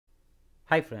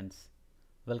Hi friends,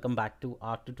 welcome back to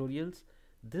our tutorials.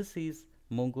 This is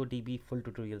MongoDB full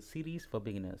tutorial series for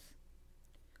beginners.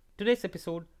 Today's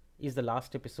episode is the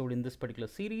last episode in this particular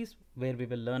series where we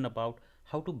will learn about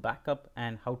how to backup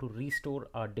and how to restore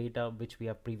our data which we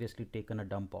have previously taken a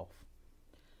dump of.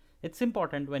 It's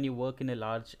important when you work in a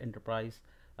large enterprise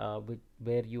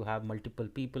where you have multiple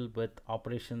people with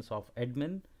operations of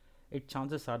admin.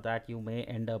 Chances are that you may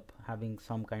end up having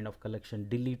some kind of collection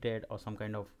deleted or some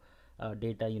kind of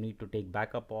data you need to take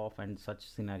backup of and such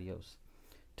scenarios.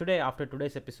 Today, after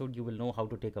today's episode, you will know how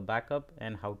to take a backup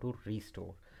and how to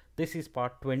restore. This is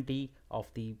part 20 of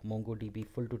the MongoDB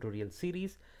full tutorial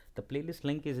series. The playlist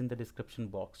link is in the description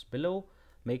box below.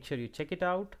 Make sure you check it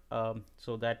out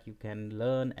so that you can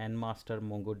learn and master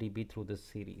MongoDB through this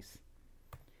series.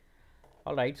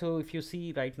 Alright, so if you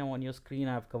see right now on your screen,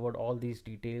 I've covered all these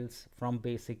details from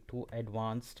basic to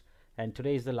advanced, and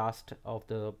today is the last of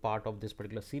the part of this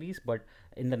particular series, but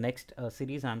in the next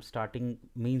series I'm starting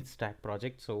mean stack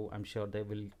project, so I'm sure they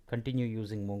will continue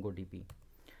using MongoDB.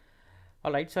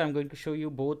 Alright, so I'm going to show you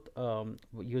both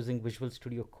using Visual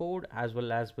Studio Code as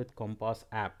well as with Compass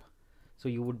app. So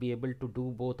you would be able to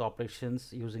do both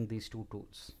operations using these two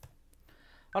tools.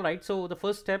 Alright, so the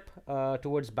first step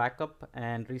towards backup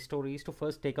and restore is to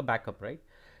first take a backup, right?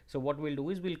 So what we'll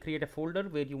do is we'll create a folder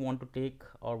where you want to take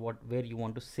or where you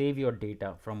want to save your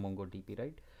data from MongoDB,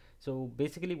 right? So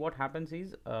basically what happens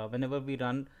is whenever we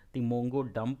run the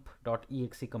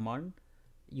mongodump.exe command,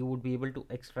 you would be able to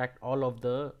extract all of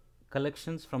the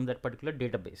collections from that particular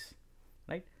database,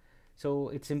 right? So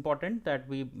it's important that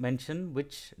we mention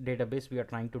which database we are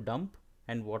trying to dump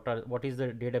and what is the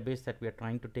database that we are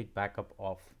trying to take backup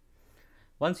of.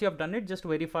 Once you have done it, just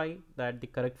verify that the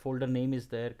correct folder name is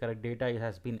there, correct data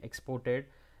has been exported,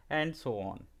 and so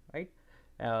on, right?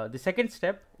 The second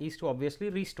step is to obviously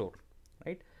restore,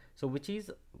 right? So which is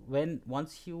when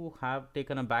once you have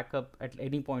taken a backup at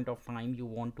any point of time, you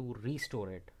want to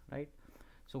restore it, right?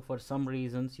 So for some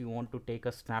reasons you want to take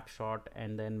a snapshot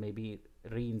and then maybe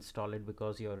reinstall it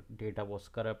because your data was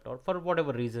corrupt or for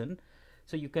whatever reason.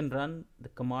 So you can run the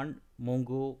command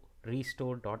mongo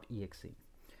restore.exe.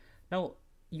 Now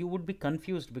you would be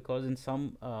confused because in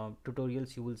some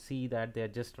tutorials you will see that they are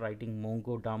just writing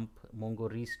mongo dump, mongo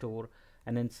restore,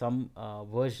 and in some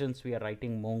versions we are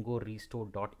writing mongo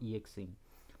restore.exe.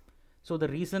 So the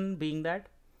reason being that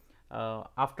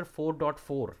after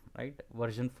 4.4, right,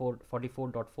 version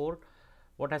 44.4,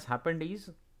 what has happened is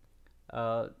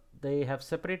they have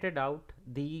separated out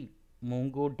the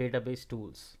Mongo database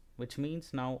tools, which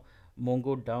means now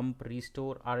Mongo dump,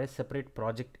 restore are a separate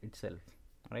project itself,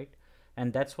 right?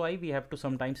 And that's why we have to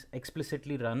sometimes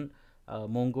explicitly run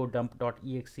mongo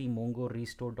dump.exe, mongo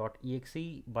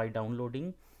restore.exe by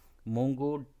downloading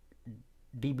Mongo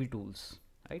DB tools,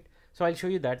 right? So I'll show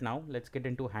you that now. Let's get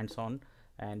into hands-on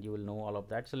and you will know all of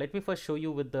that. So let me first show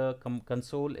you with the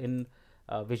console in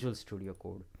Visual Studio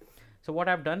Code. So what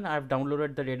I've done, I've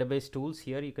downloaded the database tools.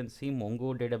 Here you can see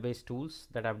Mongo database tools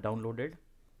that I've downloaded,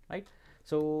 right?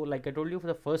 So like I told you,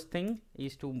 the first thing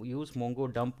is to use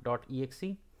mongo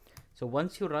dump.exe. So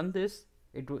once you run this,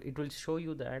 it will show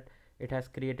you that it has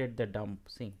created the dump.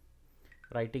 See,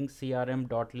 writing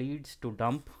crm.leads to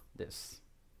dump this,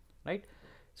 right?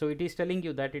 So it is telling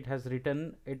you that it has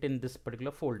written it in this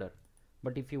particular folder.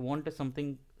 But if you want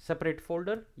something separate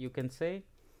folder, you can say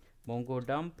mongo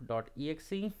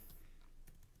dump.exe,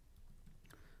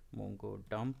 mongo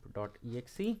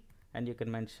dump.exe, and you can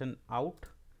mention out,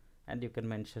 and you can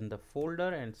mention the folder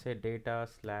and say data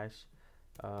slash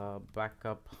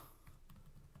backup,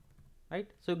 right?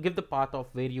 So give the path of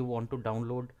where you want to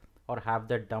download or have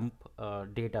the dump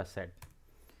data set.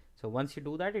 So once you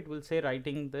do that, it will say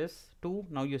writing this to,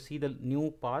 now you see the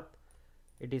new path.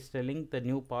 It is telling the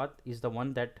new path is the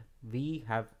one that we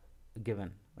have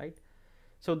given, right?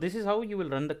 So this is how you will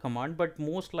run the command, but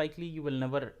most likely you will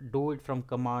never do it from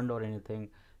command or anything.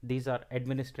 These are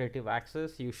administrative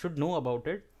access. You should know about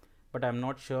it, but I'm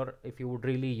not sure if you would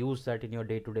really use that in your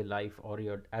day-to-day life or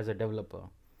your as a developer.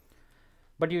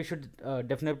 But you should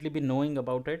definitely be knowing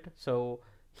about it. So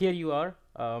here you are,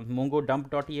 mongo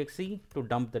dump.exe to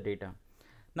dump the data.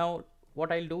 Now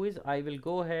what I'll do is I will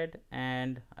go ahead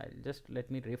and I'll just let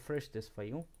me refresh this for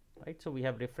you, right? So we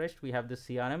have refreshed, we have the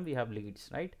CRM, we have leads,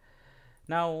 right?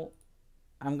 Now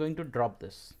I'm going to drop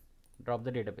the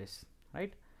database,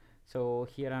 right? So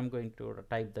here I'm going to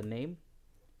type the name.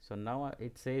 So now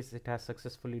it says it has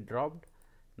successfully dropped.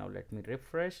 Now let me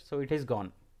refresh. So it is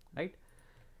gone, right?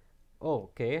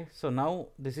 Okay, so now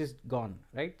this is gone,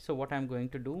 right? So what I'm going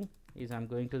to do is I'm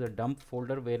going to the dump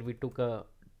folder where we took a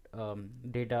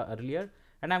data earlier,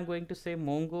 and I'm going to say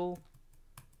mongo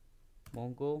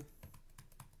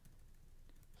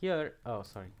here, oh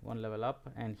sorry, one level up,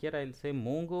 and here I'll say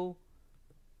Mongo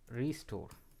restore,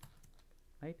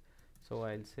 right? So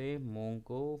I'll say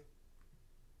Mongo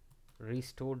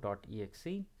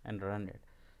restore.exe and run it.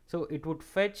 So it would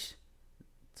fetch,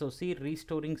 so see,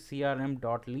 restoring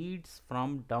crm.leads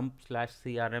from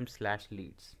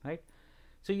dump/crm/leads, right?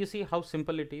 So you see how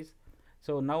simple it is.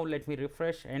 So now let me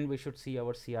refresh and we should see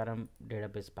our CRM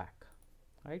database back,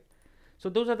 right? So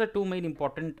those are the two main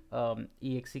important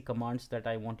exe commands that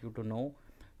I want you to know.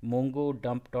 Mongo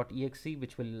dump.exe,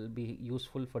 which will be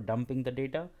useful for dumping the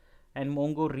data, and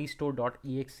Mongo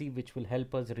restore.exe, which will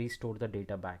help us restore the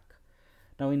data back.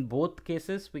 Now in both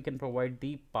cases, we can provide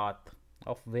the path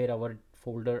of where our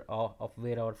folder of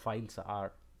where our files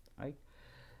are, right?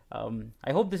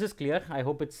 I hope this is clear. I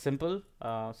hope it's simple,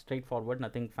 straightforward,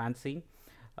 nothing fancy.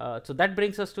 So that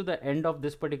brings us to the end of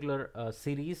this particular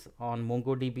series on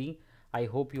MongoDB. I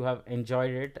hope you have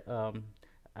enjoyed it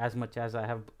as much as I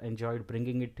have enjoyed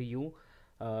bringing it to you.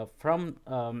 From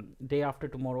day after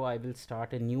tomorrow, I will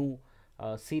start a new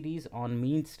series on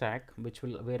mean stack,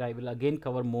 where I will again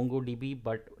cover MongoDB,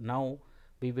 but now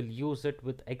we will use it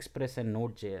with Express and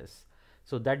Node.js.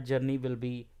 So that journey will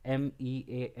be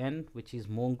MEAN, which is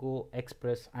Mongo,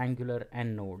 Express, Angular,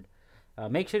 and Node.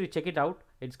 Make sure you check it out.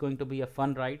 It's going to be a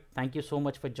fun ride. Thank you so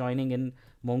much for joining in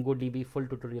MongoDB full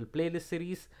tutorial playlist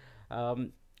series.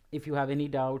 If you have any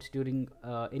doubts during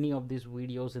any of these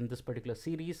videos in this particular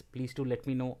series, please do let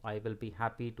me know. I will be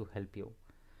happy to help you.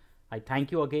 I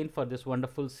thank you again for this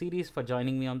wonderful series, for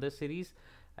joining me on this series,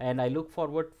 and I look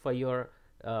forward for your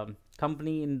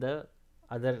company in the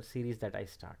other series that I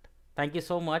start. Thank you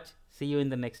so much. See you in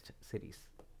the next series.